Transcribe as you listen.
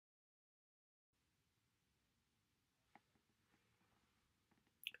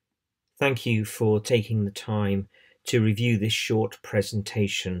Thank you for taking the time to review this short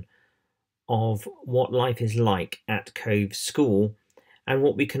presentation of what life is like at Cove School and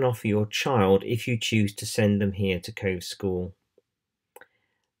what we can offer your child if you choose to send them here to Cove School.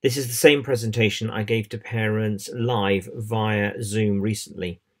 This is the same presentation I gave to parents live via Zoom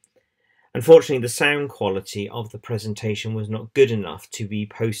recently. Unfortunately, the sound quality of the presentation was not good enough to be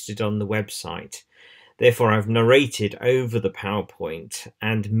posted on the website. Therefore, I've narrated over the PowerPoint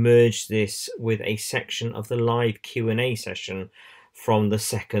and merged this with a section of the live Q&A session from the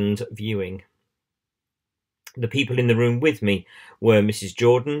second viewing. The people in the room with me were Mrs.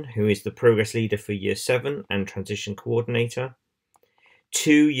 Jordan, who is the Progress Leader for Year 7 and Transition Coordinator,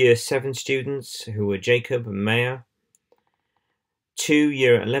 2 Year 7 students who were Jacob and Maya, 2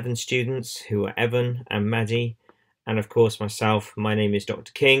 Year 11 students who were Evan and Maddie, and of course myself. My name is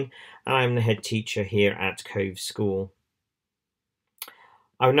Dr. King and I'm the head teacher here at Cove School.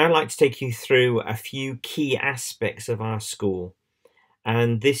 I would now like to take you through a few key aspects of our school,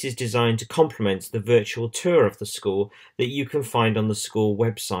 and this is designed to complement the virtual tour of the school that you can find on the school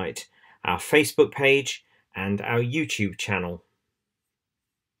website, our Facebook page and our YouTube channel.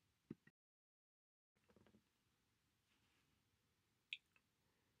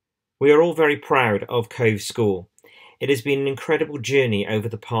 We are all very proud of Cove School. It has been an incredible journey over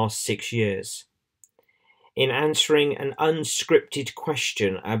the past 6 years. In answering an unscripted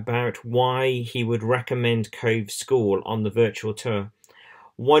question about why he would recommend Cove School on the virtual tour,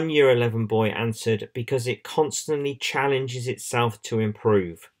 one Year 11 boy answered, because it constantly challenges itself to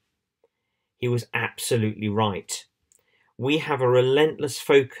improve. He was absolutely right. We have a relentless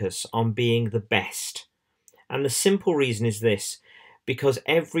focus on being the best. And the simple reason is this: because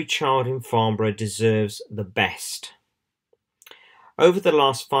every child in Farnborough deserves the best. Over the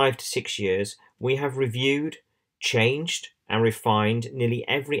last 5 to 6 years, we have reviewed, changed and refined nearly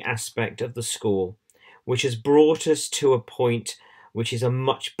every aspect of the school, which has brought us to a point which is a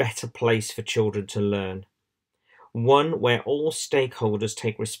much better place for children to learn. One where all stakeholders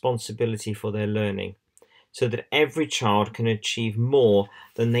take responsibility for their learning, so that every child can achieve more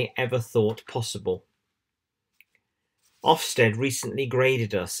than they ever thought possible. Ofsted recently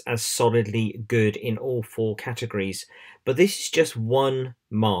graded us as solidly good in all 4 categories, but this is just one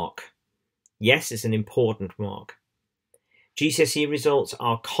mark. Yes, it's an important mark. GCSE results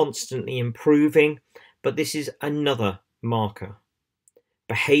are constantly improving, but this is another marker.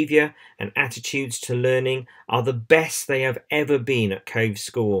 Behaviour and attitudes to learning are the best they have ever been at Cove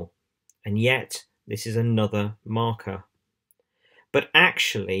School, and yet this is another marker. But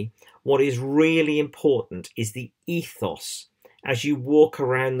actually, what is really important is the ethos as you walk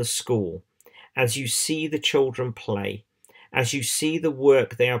around the school, as you see the children play, as you see the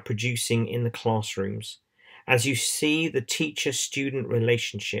work they are producing in the classrooms, as you see the teacher-student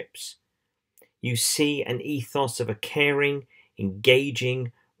relationships. You see an ethos of a caring,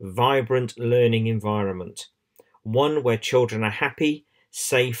 engaging, vibrant learning environment, one where children are happy,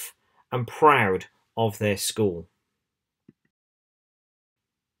 safe, and proud of their school.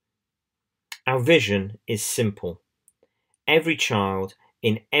 Our vision is simple: every child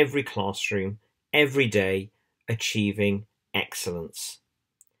in every classroom, every day, achieving excellence.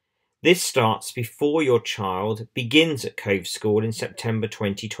 This starts before your child begins at Cove School in September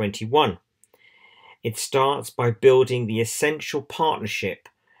 2021. It starts by building the essential partnership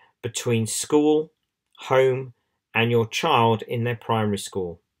between school, home, and your child in their primary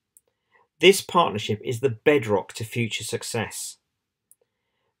school. This partnership is the bedrock to future success.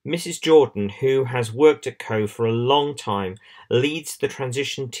 Mrs. Jordan, who has worked at Cove for a long time, leads the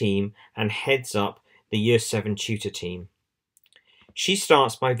transition team and heads up the Year 7 tutor team. She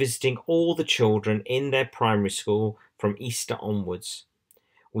starts by visiting all the children in their primary school from Easter onwards.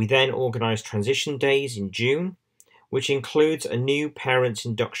 We then organise transition days in June, which includes a new parents'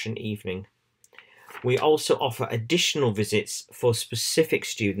 induction evening. We also offer additional visits for specific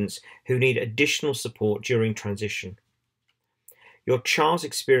students who need additional support during transition. Your child's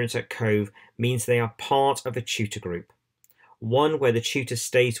experience at Cove means they are part of a tutor group, one where the tutor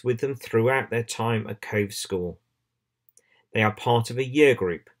stays with them throughout their time at Cove School. They are part of a year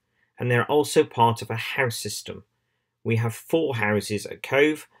group, and they are also part of a house system. We have 4 houses at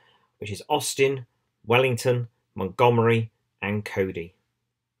Cove, which is Austin, Wellington, Montgomery, and Cody.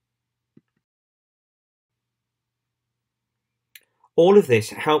 All of this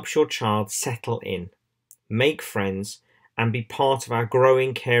helps your child settle in, make friends, and be part of our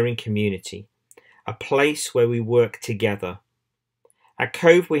growing caring community, a place where we work together. At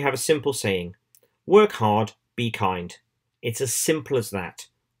Cove we have a simple saying: work hard, be kind. It's as simple as that.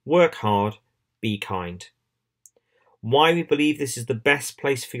 Work hard, be kind. Why we believe this is the best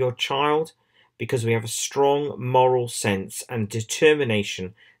place for your child? Because we have a strong moral sense and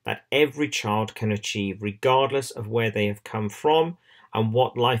determination that every child can achieve regardless of where they have come from and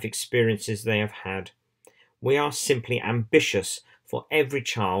what life experiences they have had. We are simply ambitious for every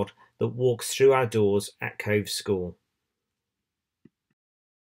child that walks through our doors at Cove School.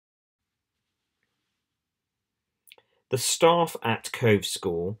 The staff at Cove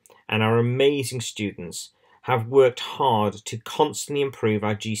School and our amazing students have worked hard to constantly improve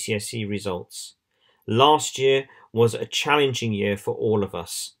our GCSE results. Last year was a challenging year for all of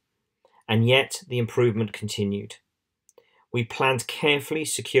us, and yet the improvement continued. We planned carefully,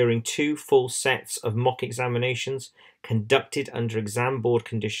 securing 2 full sets of mock examinations conducted under exam board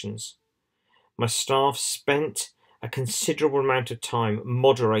conditions. My staff spent a considerable amount of time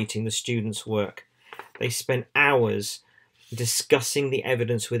moderating the students' work. They spent hours discussing the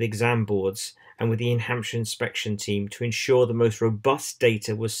evidence with exam boards and with the Hampshire inspection team to ensure the most robust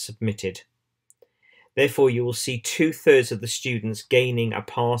data was submitted. Therefore, you will see 2/3 of the students gaining a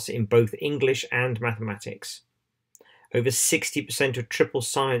pass in both English and mathematics. Over 60% of triple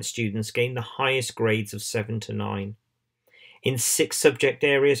science students gained the highest grades of 7 to 9. In 6 subject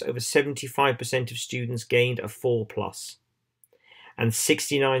areas, over 75% of students gained a 4+, and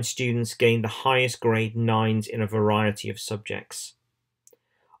 69 students gained the highest grade 9s in a variety of subjects.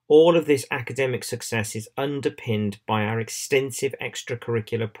 All of this academic success is underpinned by our extensive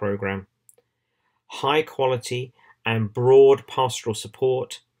extracurricular programme, high quality and broad pastoral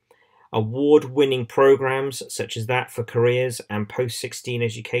support, award-winning programmes such as that for careers and post-16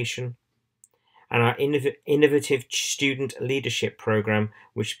 education, and our innovative student leadership programme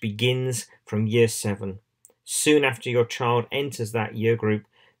which begins from Year 7. Soon after your child enters that year group,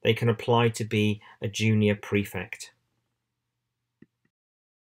 they can apply to be a junior prefect.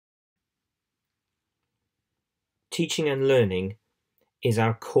 Teaching and learning is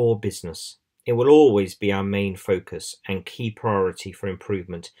our core business. It will always be our main focus and key priority for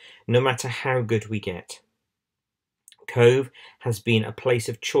improvement, no matter how good we get. Cove has been a place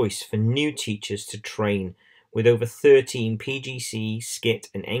of choice for new teachers to train, with over 13 PGC, SCIT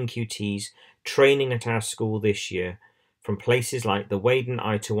and NQTs training at our school this year, from places like the Weydon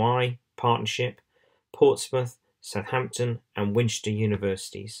Eye-to-Eye Partnership, Portsmouth, Southampton and Winchester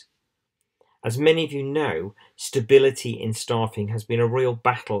universities. As many of you know, stability in staffing has been a real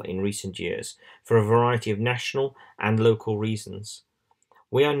battle in recent years for a variety of national and local reasons.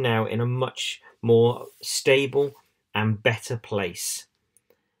 We are now in a much more stable and better place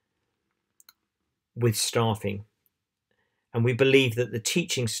with staffing, and we believe that the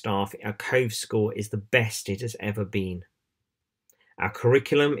teaching staff at Cove School is the best it has ever been. Our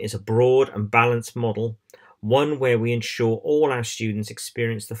curriculum is a broad and balanced model, one where we ensure all our students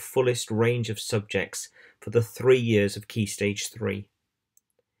experience the fullest range of subjects for the 3 years of Key Stage 3.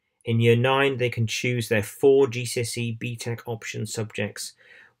 In Year 9, they can choose their 4 GCSE BTEC option subjects,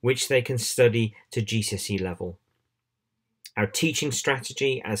 which they can study to GCSE level. Our teaching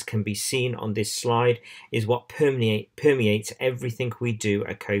strategy, as can be seen on this slide, is what permeates everything we do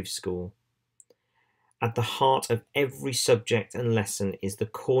at Cove School. At the heart of every subject and lesson is the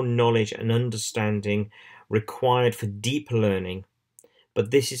core knowledge and understanding required for deep learning, but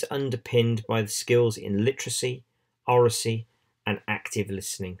this is underpinned by the skills in literacy, oracy, and active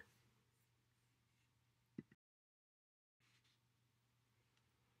listening.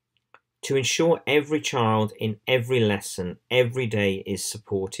 To ensure every child in every lesson every day is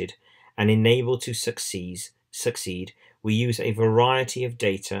supported and enabled to succeed, we use a variety of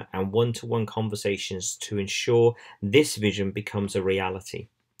data and one-to-one conversations to ensure this vision becomes a reality.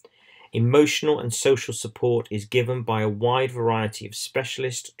 Emotional and social support is given by a wide variety of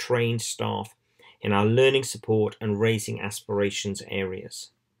specialist trained staff in our learning support and raising aspirations areas.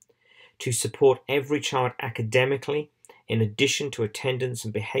 To support every child academically, in addition to attendance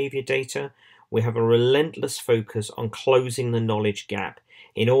and behaviour data, we have a relentless focus on closing the knowledge gap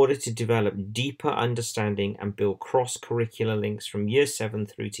in order to develop deeper understanding and build cross-curricular links from Year 7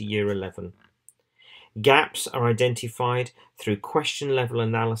 through to Year 11. Gaps are identified through question-level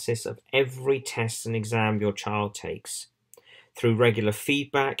analysis of every test and exam your child takes, through regular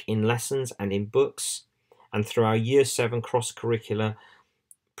feedback in lessons and in books, and through our Year 7 cross-curricular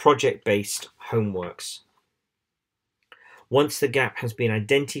project-based homeworks. Once the gap has been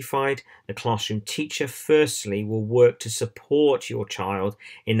identified, the classroom teacher firstly will work to support your child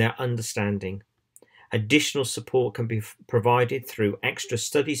in their understanding. Additional support can be provided through extra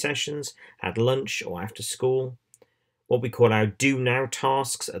study sessions at lunch or after school, what we call our Do Now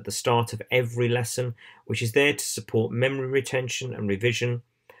tasks at the start of every lesson, which is there to support memory retention and revision,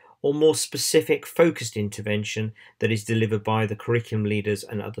 or more specific focused intervention that is delivered by the curriculum leaders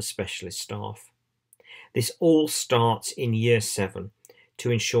and other specialist staff. This all starts in Year 7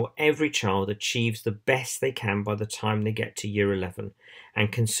 to ensure every child achieves the best they can by the time they get to Year 11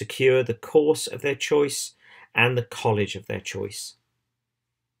 and can secure the course of their choice and the college of their choice.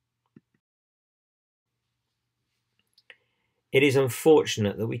 It is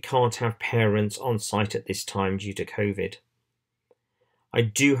unfortunate that we can't have parents on site at this time due to COVID. I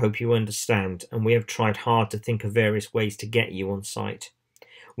do hope you understand, and we have tried hard to think of various ways to get you on site.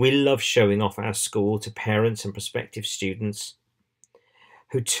 We love showing off our school to parents and prospective students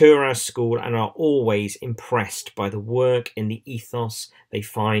who tour our school and are always impressed by the work and the ethos they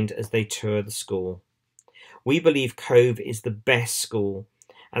find as they tour the school. We believe Cove is the best school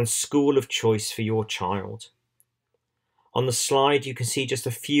and school of choice for your child. On the slide, you can see just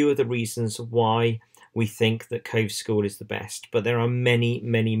a few of the reasons why we think that Cove School is the best, but there are many,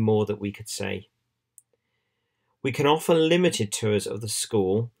 many more that we could say. We can offer limited tours of the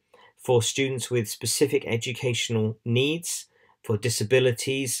school for students with specific educational needs, for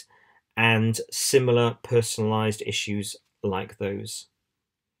disabilities, and similar personalised issues like those.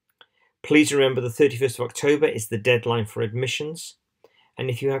 Please remember the 31st of October is the deadline for admissions. And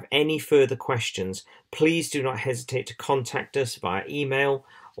if you have any further questions, please do not hesitate to contact us via email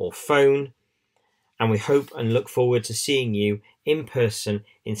or phone. And we hope and look forward to seeing you in person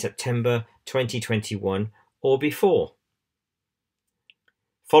in September 2021 or before.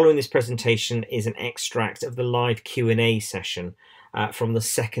 Following this presentation is an extract of the live Q&A session from the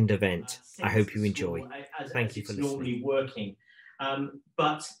second event. I hope you enjoy. Thank you for listening. Normally working.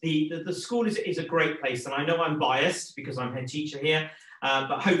 But the school is a great place, and I know I'm biased because I'm head teacher here.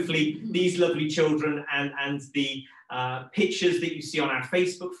 But hopefully these lovely children and the pictures that you see on our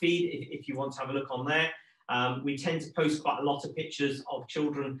Facebook feed, if you want to have a look on there, we tend to post quite a lot of pictures of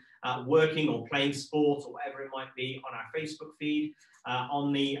children working or playing sport or whatever it might be on our Facebook feed,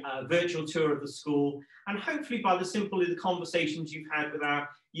 on the virtual tour of the school, and hopefully by the conversations you've had with our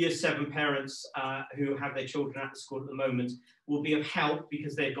Year 7 parents who have their children at the school at the moment will be of help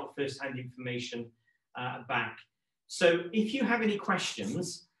because they've got first-hand information back. So if you have any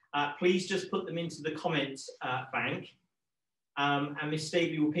questions, please just put them into the comments bank, and Miss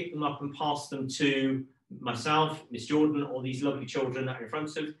Stavely will pick them up and pass them to myself, Miss Jordan, or these lovely children that are in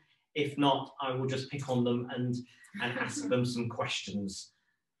front of. If not, I will just pick on them and ask them some questions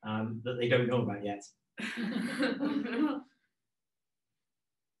that they don't know about yet.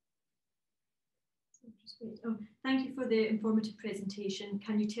 Oh, thank you for the informative presentation.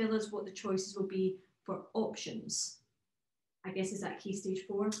 Can you tell us what the choices will be for options? I guess is that Key Stage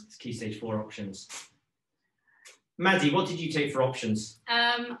 4? It's Key Stage 4 options. Maddie, what did you take for options?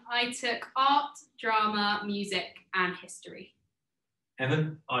 I took art, drama, music, and history.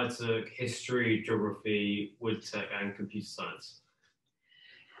 Evan? I took history, geography, wood tech, and computer science.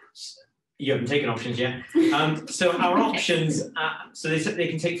 You haven't taken options yet. So our options, so they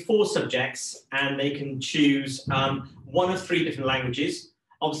can take 4 subjects and they can choose one of 3 different languages.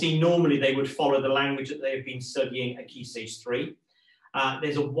 Obviously, normally they would follow the language that they've been studying at Key Stage 3.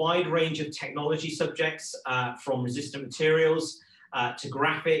 There's a wide range of technology subjects from resistant materials to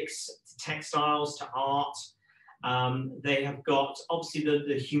graphics, to textiles, to art. They have got, obviously,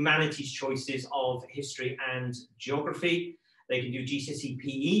 the humanities choices of history and geography. They can do GCSE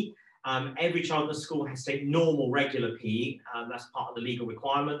PE. Every child in the school has to take normal, regular PE. That's part of the legal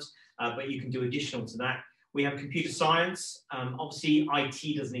requirement, but you can do additional to that. We have computer science. Obviously,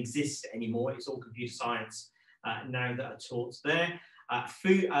 IT doesn't exist anymore. It's all computer science now that are taught there.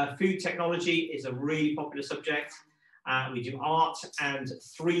 Food technology is a really popular subject. We do art and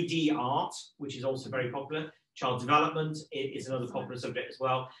 3D art, which is also very popular. Child development is another popular subject as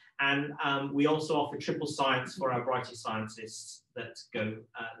well. And we also offer triple science for our brightest scientists that go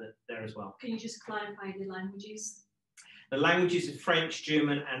there as well. Can you just clarify the languages? The languages are French,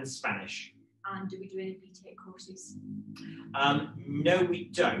 German, and Spanish. And do we do any BTEC courses? No, we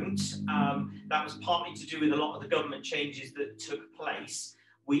don't. That was partly to do with a lot of the government changes that took place.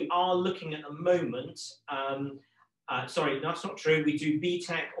 We are looking at the moment, sorry, that's not true. We do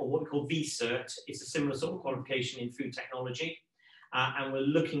BTEC, or what we call VCERT. It's a similar sort of qualification in food technology. And we're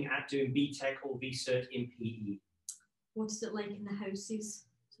looking at doing BTEC or VCERT in PE. What is it like in the houses?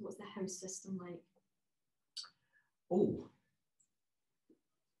 So what's the house system like? Oh.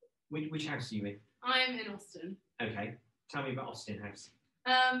 Which house are you in? I'm in Austin. Okay. Tell me about Austin House.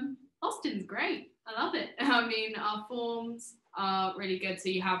 Austin's great. I love it. I mean, our forms are really good. So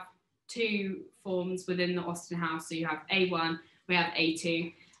you have 2 forms within the Austin House. So you have A1, we have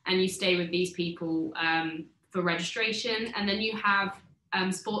A2, and you stay with these people for registration. And then you have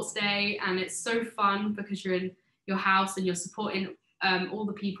sports day, and it's so fun because you're in your house and you're supporting all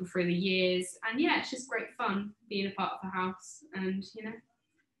the people through the years. And yeah, it's just great fun being a part of the house, and you know.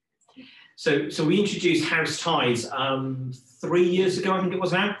 So we introduced house ties 3 years ago, I think it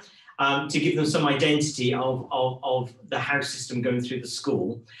was now, to give them some identity of the house system going through the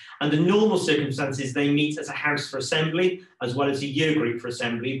school. Under normal circumstances, they meet as a house for assembly, as well as a year group for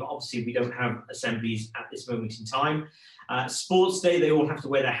assembly, but obviously we don't have assemblies at this moment in time. Sports day, they all have to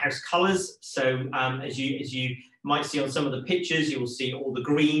wear their house colours. So as you might see on some of the pictures, you will see all the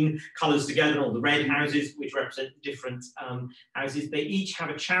green colours together, all the red houses, which represent different houses. They each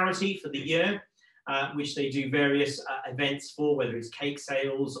have a charity for the year, which they do various events for, whether it's cake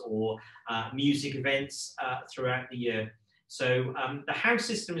sales or music events throughout the year. So the house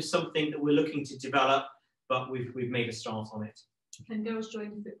system is something that we're looking to develop, but we've made a start on it. Can girls join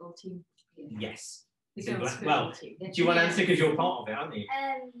the football team? Yes. The girls' Well, football team. do you want to answer because you're part of it, aren't you?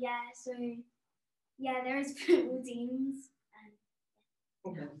 Yeah, so yeah, there is football teams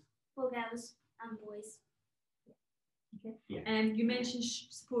and for girls and boys. Okay. Yeah. You mentioned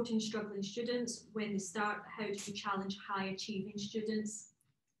supporting struggling students. When they start, how do you challenge high achieving students?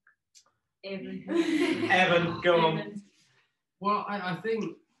 Evan. Evan, go on. Well, I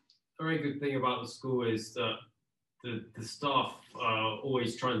think a very good thing about the school is that the staff are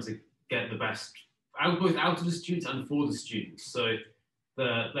always trying to get the best both out of the students and for the students. So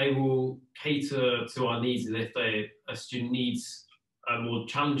that they will cater to our needs, and if a student needs more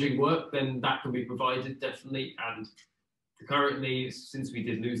challenging work, then that can be provided, definitely. And currently, since we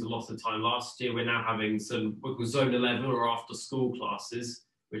did lose a lot of time last year, we're now having some what we call Zone 11 or after school classes,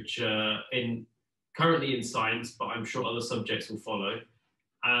 which currently in science, but I'm sure other subjects will follow.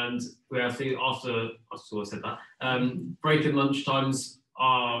 And we have to, after I sort of said that, break and lunch times,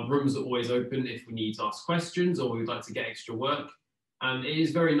 our rooms are always open if we need to ask questions or we'd like to get extra work. And it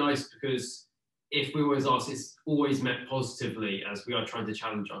is very nice because if we always ask, it's always met positively as we are trying to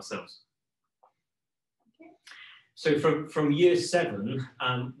challenge ourselves. So from year 7,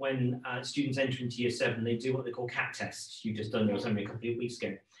 when students enter into year 7, they do what they call CAT tests. You just done yours only a couple of weeks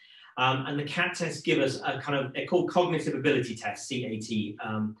ago. And the CAT tests give us a kind of, they're called cognitive ability tests, CAT,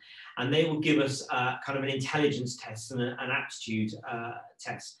 and they will give us kind of an intelligence test and an aptitude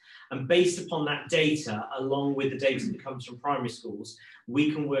test. And based upon that data, along with the data that comes from primary schools,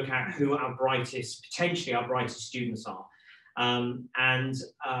 we can work out who our brightest, potentially our brightest students are. And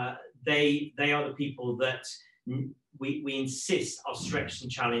they are the people that we insist are stretched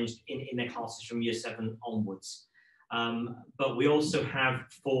and challenged in their classes from year 7 onwards. But we also have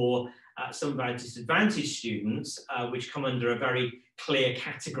for some of our disadvantaged students, which come under a very clear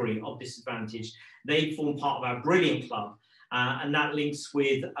category of disadvantage, they form part of our Brilliant Club. And that links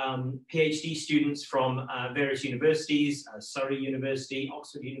with PhD students from various universities, Surrey University,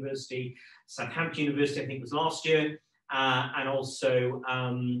 Oxford University, Southampton University, I think was last year, and also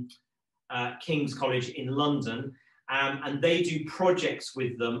King's College in London. And they do projects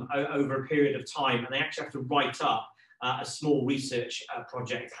with them over a period of time, and they actually have to write up a small research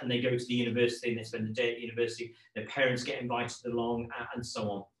project, and they go to the university and they spend the day at the university. Their parents get invited along, and so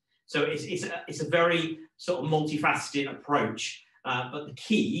on. So it's a very sort of multifaceted approach, but the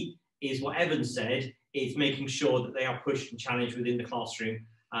key is what Evan said, is making sure that they are pushed and challenged within the classroom,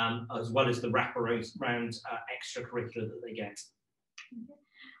 as well as the wraparound extracurricular that they get.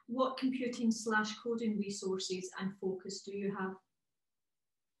 What computing/coding resources and focus do you have?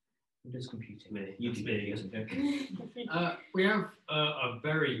 Who does computing? You doesn't, don't you? We have a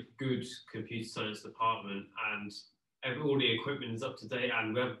very good computer science department, and all the equipment is up to date,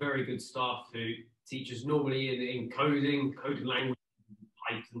 and we have very good staff who teach us normally in coding language.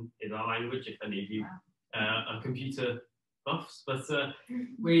 Python is our language, if any of you are computer buffs, but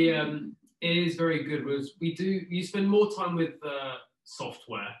it is very good. You spend more time with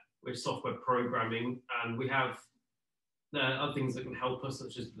software programming, and we have other things that can help us,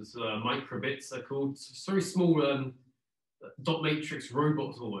 such as this, microbits, they're called. It's very small dot matrix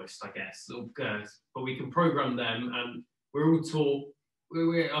robots almost, I guess. But we can program them, and we're all taught,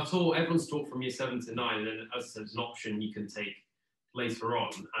 everyone's taught from year 7 to 9, and then as an option you can take later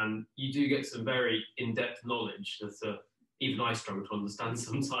on. And you do get some very in-depth knowledge that even I struggle to understand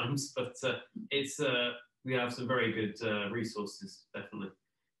sometimes, but we have some very good resources, definitely.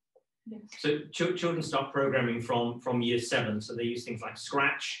 So children start programming from year 7, so they use things like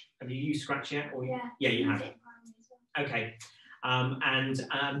Scratch. Have you used Scratch yet? Or Yeah. Yeah, you have. Okay,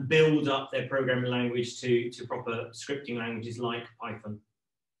 and build up their programming language to proper scripting languages like Python.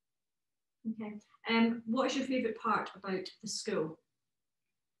 Okay. What is your favourite part about the school?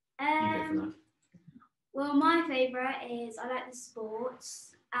 You go for that. Well, my favourite is I like the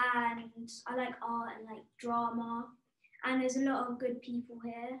sports and I like art and like drama. And there's a lot of good people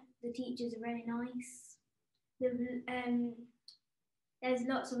here. The teachers are really nice. There's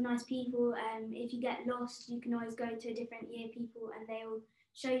lots of nice people. If you get lost, you can always go to a different year people and they'll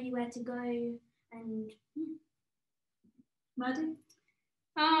show you where to go. And Maddie?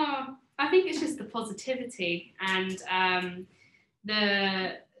 Oh, I think it's just the positivity and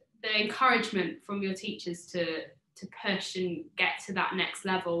the encouragement from your teachers to push and get to that next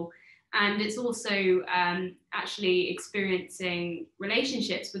level. And it's also actually experiencing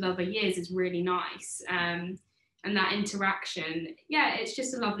relationships with other years is really nice. And that interaction, yeah, it's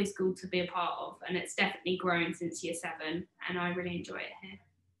just a lovely school to be a part of. And it's definitely grown since year 7. And I really enjoy it here.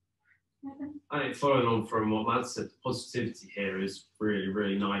 I think following on from what Matt said, the positivity here is really,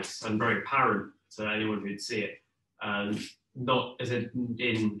 really nice and very apparent to anyone who'd see it. Not as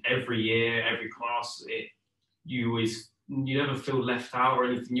in every year, every class, you never feel left out or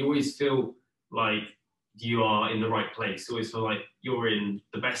anything. You always feel like you are in the right place. You always feel like you're in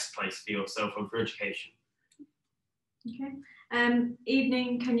the best place for yourself and for education. Okay.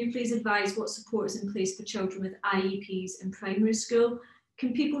 Evening, can you please advise what support is in place for children with IEPs in primary school?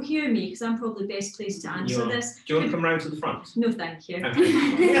 Can people hear me? Because I'm probably best placed to answer this. Do you want to come round to the front? No, thank you.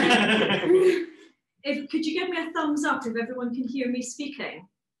 Okay. Could you give me a thumbs up if everyone can hear me speaking?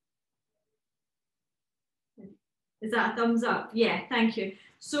 Is that a thumbs up? Yeah, thank you.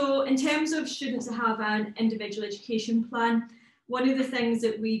 So in terms of students that have an individual education plan, one of the things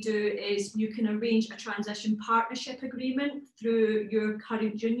that we do is you can arrange a transition partnership agreement through your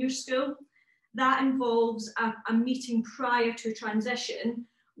current junior school. That involves a meeting prior to transition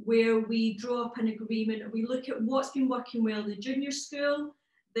where we draw up an agreement and we look at what's been working well in the junior school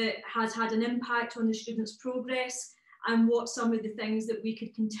that has had an impact on the students' progress and what some of the things that we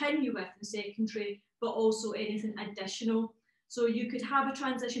could continue with in secondary, but also anything additional. So you could have a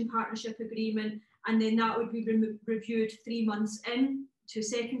transition partnership agreement and then that would be reviewed 3 months in to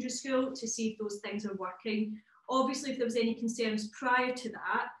secondary school to see if those things are working. Obviously, if there was any concerns prior to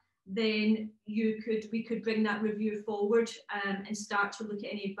that, then we could bring that review forward and start to look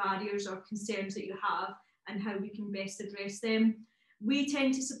at any barriers or concerns that you have and how we can best address them. We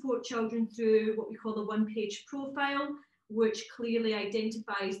tend to support children through what we call a one-page profile, which clearly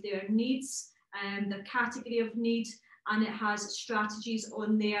identifies their needs and their category of need, and it has strategies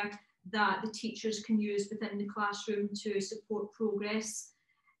on there that the teachers can use within the classroom to support progress.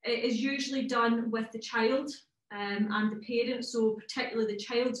 It is usually done with the child and the parents, so particularly the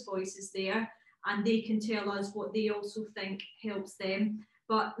child's voice is there and they can tell us what they also think helps them.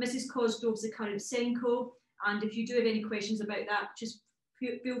 But Mrs. Cosgrove's the current SENCO, and if you do have any questions about that, just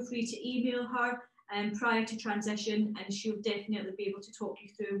feel free to email her prior to transition and she'll definitely be able to talk you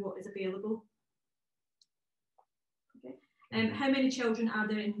through what is available. Okay. How many children are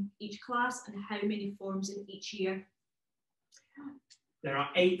there in each class and how many forms in each year? There are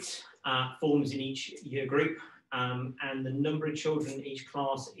 8 forms in each year group. And the number of children in each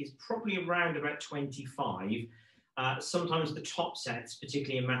class is probably around about 25. Sometimes the top sets,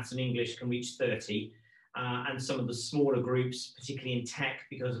 particularly in maths and English, can reach 30. And some of the smaller groups, particularly in tech,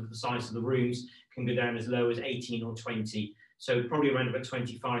 because of the size of the rooms, can go down as low as 18 or 20. So probably around about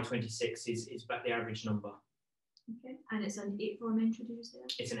 25, 26 is about the average number. Okay, and it's an 8-form entry, did you say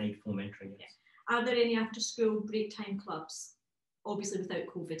that? It's an 8-form entry, yes. Are there any after-school break time clubs? Obviously without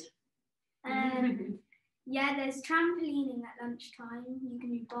COVID. Yeah, there's trampolining at lunchtime. You can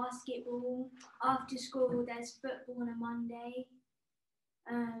do basketball. After school, there's football on a Monday.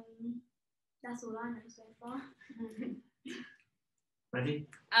 That's all I know so far. Maddie?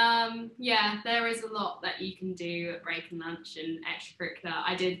 Yeah, there is a lot that you can do at break and lunch and extracurricular.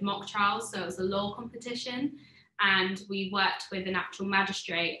 I did mock trials, so it was a law competition, and we worked with an actual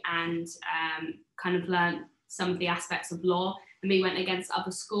magistrate and kind of learned some of the aspects of law, and we went against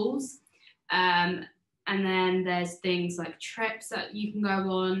other schools. And then there's things like trips that you can go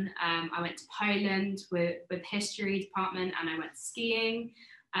on. I went to Poland with history department and I went skiing.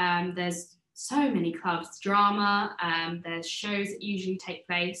 There's so many clubs, drama, there's shows that usually take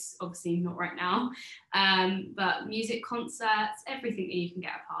place, obviously not right now, but music concerts, everything that you can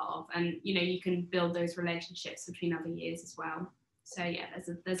get a part of. And, you know, you can build those relationships between other years as well. So yeah,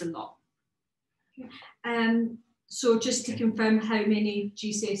 there's a lot. So just to confirm, how many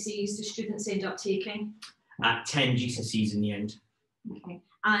GCSEs do students end up taking? 10 GCSEs in the end. Okay.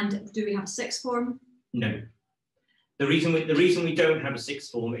 And do we have a 6th form? No. The reason we don't have a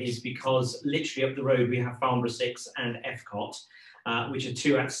 6th form is because literally up the road we have Farnborough 6 and FCOT, which are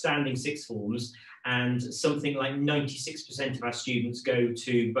 2 outstanding 6th forms, and something like 96% of our students go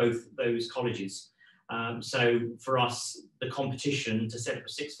to both those colleges. So for us, the competition to set up a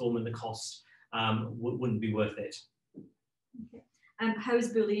sixth form and the cost wouldn't be worth it. Okay. How is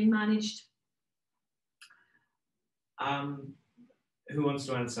bullying managed? Who wants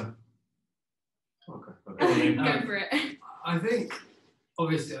to answer? Okay. Go for it. I think,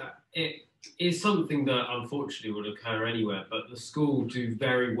 obviously, it is something that unfortunately would occur anywhere, but the school do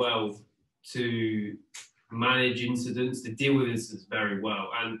very well to manage incidents, to deal with incidents very well.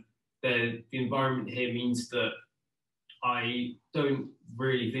 And the environment here means that I don't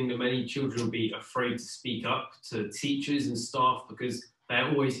really think that many children will be afraid to speak up to teachers and staff, because they're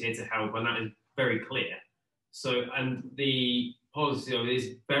always here to help, and that is very clear. So, and the policy of it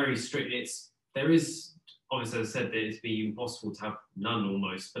is very strict. There is, obviously, as I said, that it'd be impossible to have none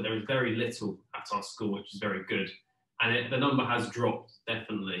almost, but there is very little at our school, which is very good. And the number has dropped,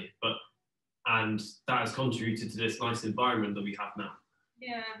 definitely, and that has contributed to this nice environment that we have now.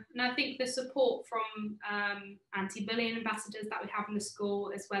 Yeah, and I think the support from anti-bullying ambassadors that we have in the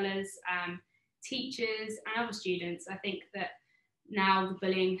school, as well as teachers and other students, I think that now the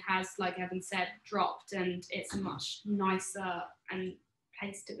bullying has, like Evan said, dropped, and it's a much nicer and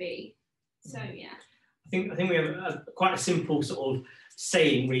place to be. So yeah. I think we have quite a simple sort of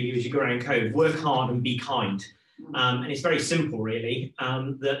saying really as you go around code: work hard and be kind. And it's very simple really,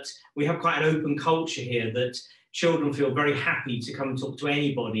 that we have quite an open culture here, that children feel very happy to come and talk to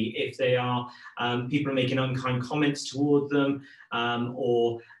anybody if they are people are making unkind comments toward them,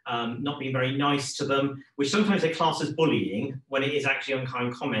 or not being very nice to them, which sometimes they class as bullying when it is actually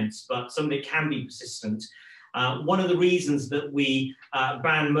unkind comments, but some of it can be persistent. One of the reasons that we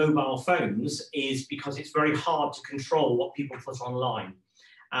ban mobile phones is because it's very hard to control what people put online.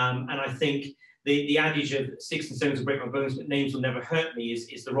 And I think the adage of sticks and stones will break my bones, but names will never hurt me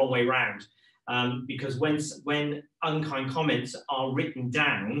is the wrong way round. Because when unkind comments are written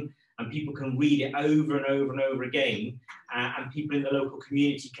down and people can read it over and over and over again, and people in the local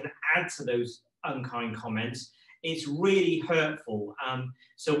community can add to those unkind comments, it's really hurtful.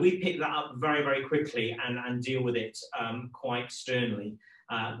 So we pick that up very, very quickly and deal with it quite sternly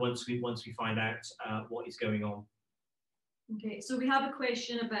once we find out what is going on. Okay, so we have a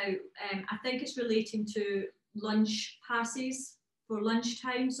question about, I think it's relating to lunch passes for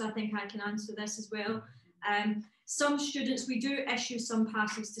lunchtime, so I think I can answer this as well. Some students, we do issue some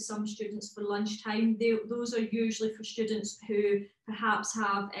passes to some students for lunchtime. Those are usually for students who perhaps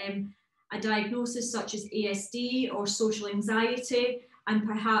have a diagnosis such as ASD or social anxiety, and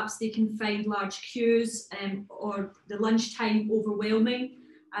perhaps they can find large queues or the lunchtime overwhelming.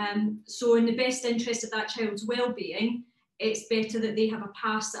 So in the best interest of that child's well-being, it's better that they have a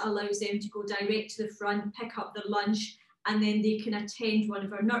pass that allows them to go direct to the front, pick up their lunch, and then they can attend one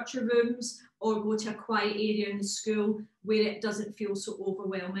of our nurture rooms or go to a quiet area in the school where it doesn't feel so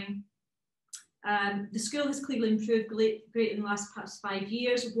overwhelming. The school has clearly improved great in the last past 5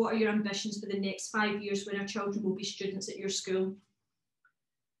 years. What are your ambitions for the next 5 years when our children will be students at your school?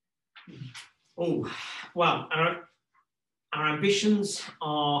 Oh, well, our ambitions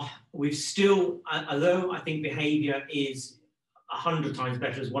are, we've still, although I think behaviour is 100 times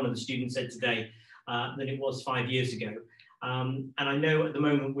better, as one of the students said today, than it was 5 years ago. And I know at the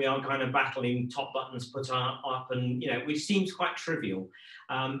moment we are kind of battling top buttons put up, and which seems quite trivial,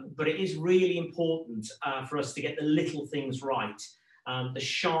 but it is really important for us to get the little things right. The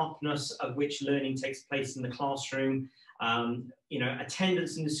sharpness of which learning takes place in the classroom.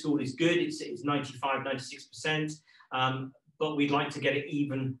 Attendance in the school is good. It's 95, 96%, but we'd like to get it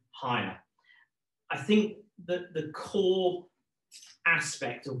even higher. I think that the core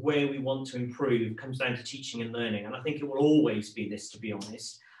aspect of where we want to improve comes down to teaching and learning, and I think it will always be this, to be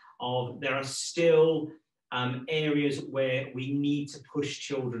honest. There are still areas where we need to push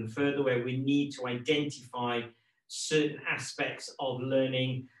children further, where we need to identify certain aspects of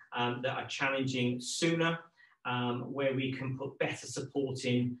learning that are challenging sooner, where we can put better support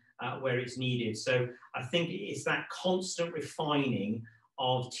in where it's needed. So I think it's that constant refining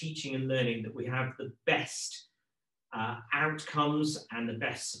of teaching and learning that we have the best outcomes and the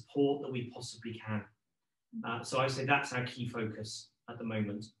best support that we possibly can. So I say that's our key focus at the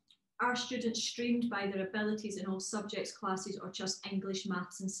moment. Are students streamed by their abilities in all subjects, classes, or just English,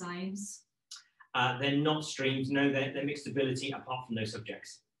 maths and science? They're not streamed, no, they're mixed ability apart from those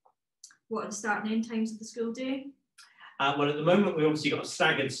subjects. What are the start and end times of the school day? Well, at the moment, we've obviously got a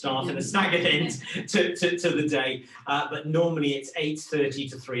staggered start and a staggered end to the day, but normally it's 8:30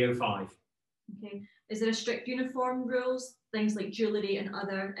 to 3:05. Okay. Is there a strict uniform rules, things like jewellery and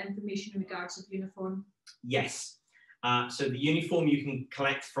other information in regards of uniform? Yes. So the uniform you can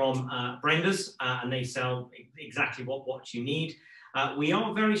collect from Brenda's, and they sell exactly what you need. We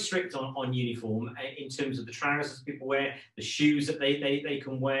are very strict on uniform in terms of the trousers people wear, the shoes that they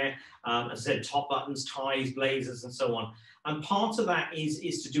can wear, as I said, top buttons, ties, blazers, and so on. And part of that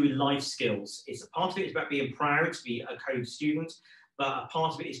is to do with life skills. It's a part of it is about being proud to be a code student, but a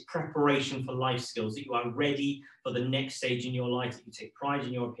part of it is preparation for life skills, that you are ready for the next stage in your life, that you take pride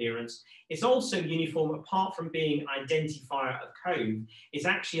in your appearance. It's also uniform, apart from being an identifier of code, it's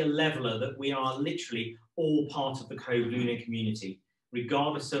actually a leveller that we are literally all part of the code learning community,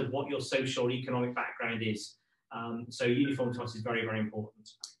 regardless of what your social or economic background is. So uniform to us is very, very important.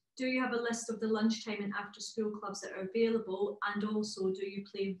 Do you have a list of the lunchtime and after school clubs that are available? And also, do you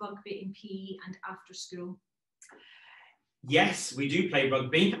play rugby in PE and after school? Yes, we do play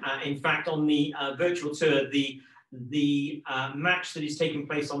rugby. In fact, on the virtual tour, the match that is taking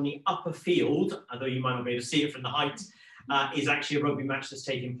place on the upper field, although you might not be able to see it from the height, is actually a rugby match that's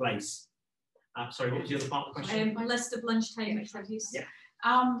taking place. Sorry, what was the other part of the question? A list of lunchtime activities. Yeah.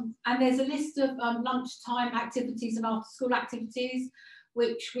 And there's a list of lunchtime activities and after school activities,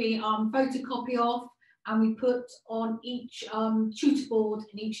 which we photocopy of and we put on each tutor board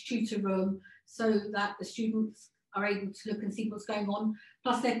in each tutor room, so that the students are able to look and see what's going on.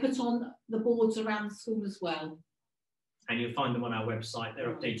 Plus they're put on the boards around the school as well. And you'll find them on our website.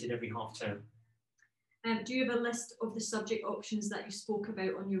 They're updated every half term. Do you have a list of the subject options that you spoke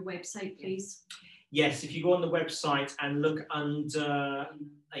about on your website, please? Yes, if you go on the website and look under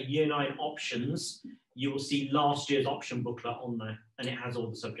Year 9 options, you will see last year's option booklet on there, and it has all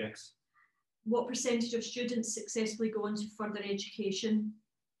the subjects. What percentage of students successfully go on to further education?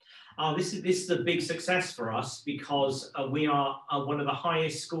 This is a big success for us, because we are one of the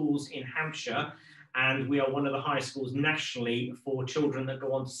highest schools in Hampshire, and we are one of the highest schools nationally for children that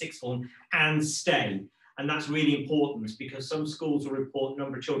go on to sixth form and stay. And that's really important, because some schools will report the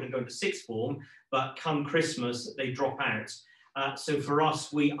number of children going to sixth form, but come Christmas, they drop out. So for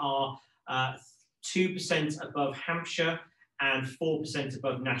us, we are 2% above Hampshire and 4%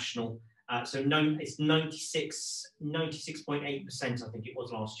 above national. So it's 96.8%, I think it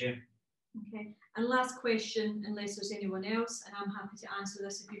was last year. Okay, and last question, unless there's anyone else, and I'm happy to answer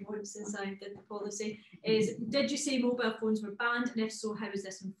this if you want, since I did the policy, is did you say mobile phones were banned, and if so, how is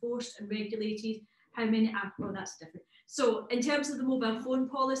this enforced and regulated? How many oh, that's different. So in terms of the mobile phone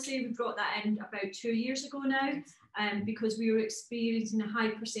policy, we brought that in about 2 years ago now, because we were experiencing a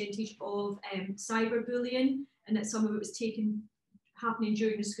high percentage of cyberbullying, and that some of it was happening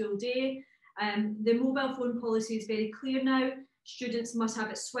during the school day. The mobile phone policy is very clear now. Students must have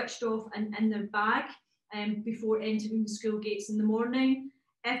it switched off and in their bag before entering the school gates in the morning.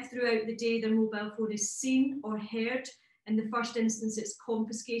 If throughout the day their mobile phone is seen or heard, in the first instance it's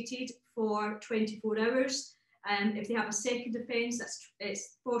confiscated for 24 hours. If they have a second offence,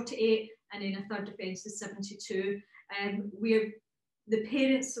 it's 48, and then a third offence is 72. The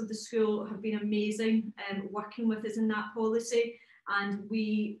parents of the school have been amazing working with us in that policy, and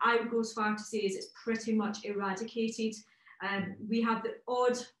I would go as far to say is it's pretty much eradicated. We have the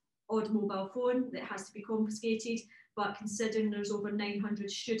odd mobile phone that has to be confiscated, but considering there's over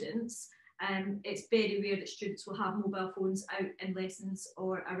 900 students, it's very rare that students will have mobile phones out in lessons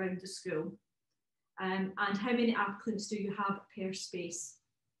or around the school. And how many applicants do you have per space?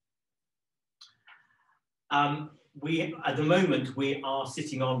 At the moment, we are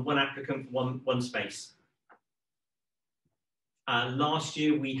sitting on one applicant for one space. Last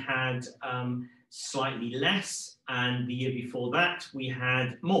year we had slightly less, and the year before that we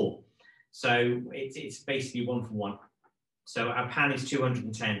had more. So it's basically 1 for 1. So our pan is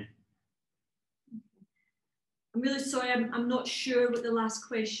 210. I'm really sorry, I'm not sure what the last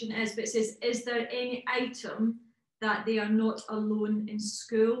question is, but it says, is there any item that they are not alone in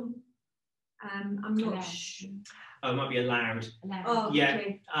school? I'm not sure. Oh, it might be allowed. Oh, yeah.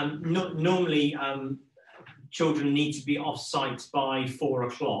 Okay. Normally, children need to be off site by 4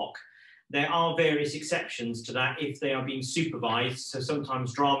 o'clock. There are various exceptions to that if they are being supervised. So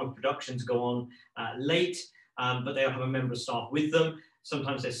sometimes drama productions go on late, but they'll have a member of staff with them.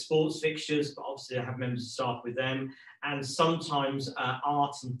 Sometimes there's sports fixtures, but obviously they have members of staff with them. And sometimes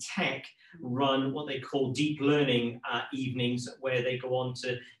art and tech run what they call deep learning evenings, where they go on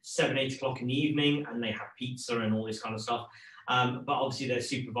to 7, 8 o'clock in the evening, and they have pizza and all this kind of stuff. But obviously they're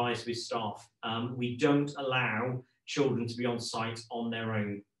supervised with staff. We don't allow children to be on site on their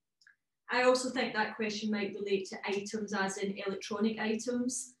own. I also think that question might relate to items as in electronic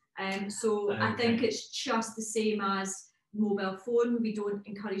items. So I think it's just the same as mobile phone. We don't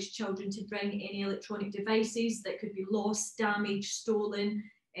encourage children to bring any electronic devices that could be lost, damaged, stolen,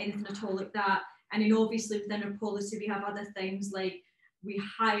 anything at all like that. And then obviously within our policy we have other things like we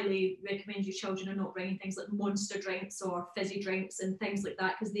highly recommend your children are not bringing things like monster drinks or fizzy drinks and things like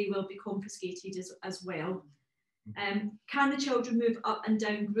that, because they will be confiscated as well. Can the children move up and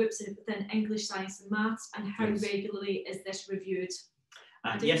down groups within English, science and maths, and how Yes. regularly is this reviewed?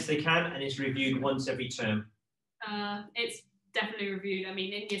 Yes, they can, and it's reviewed once every term. It's definitely reviewed. I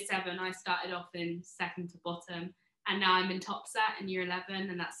mean, in year 7, I started off in second to bottom, and now I'm in top set in year 11,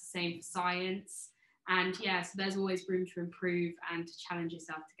 and that's the same for science. And yeah, so there's always room to improve and to challenge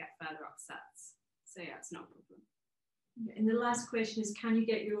yourself to get further up sets. So yeah, it's not a problem. And the last question is, can you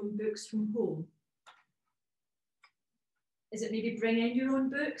get your own books from home? Is it maybe bring in your own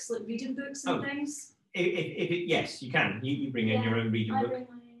books, like reading books and things? Yes, you can. You bring in your own reading book. Bring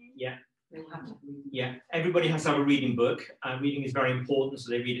my own. Yeah. Yeah, everybody has to have a reading book. Reading is very important,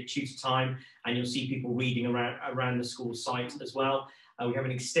 so they read at tutor time, and you'll see people reading around the school site as well. We have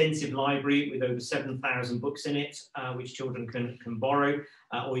an extensive library with over 7,000 books in it, which children can borrow,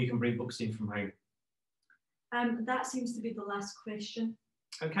 or you can bring books in from home. That seems to be the last question.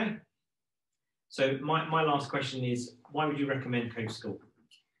 Okay. So my last question is, why would you recommend Cove School?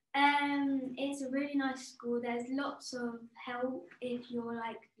 It's a really nice school. There's lots of help if you're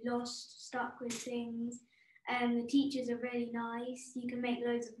like lost, stuck with things. The teachers are really nice. You can make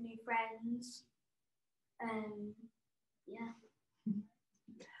loads of new friends. Yeah.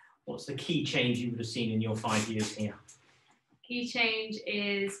 What's the key change you would have seen in your 5 years here? Key change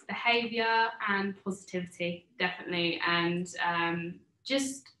is behaviour and positivity, definitely, and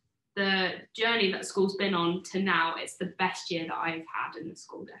just the journey that school's been on to now. It's the best year that I've had in the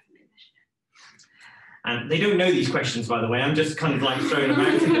school, definitely this year. And they don't know these questions, by the way. I'm just kind of like throwing them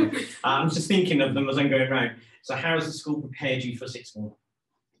out to them. I'm just thinking of them as I'm going around. So how has the school prepared you for sixth form?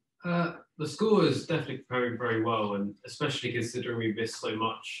 The school is definitely preparing very well, and especially considering we missed so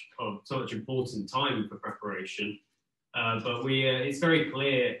much important time for preparation. But it's very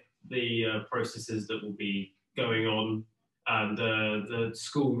clear the processes that will be going on, and the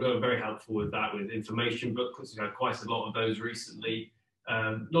school are very helpful with that, with information booklets. We've had quite a lot of those recently,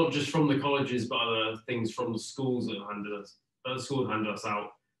 not just from the colleges, but other things from the schools that have handed us out.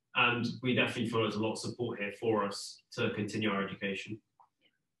 And we definitely feel there's a lot of support here for us to continue our education.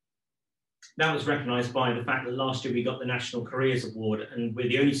 That was recognised by the fact that last year we got the National Careers Award, and we're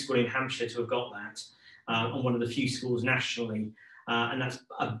the only school in Hampshire to have got that, and one of the few schools nationally. And that's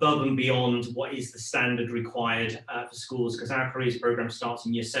above and beyond what is the standard required for schools, because our careers programme starts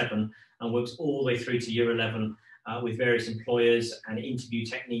in year 7 and works all the way through to year 11 with various employers and interview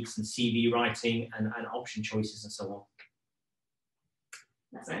techniques and CV writing and option choices and so on.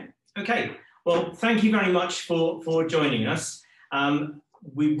 That's it. Okay, well, thank you very much for joining us.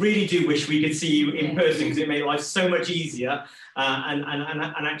 We really do wish we could see you in person, because it made life so much easier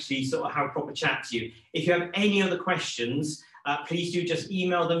and actually sort of have a proper chat to you. If you have any other questions, please do just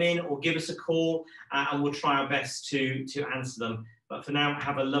email them in or give us a call, and we'll try our best to answer them. But for now,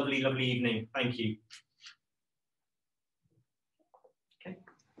 have a lovely, lovely evening. Thank you.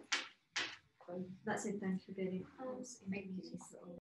 That's it. Thank you very much.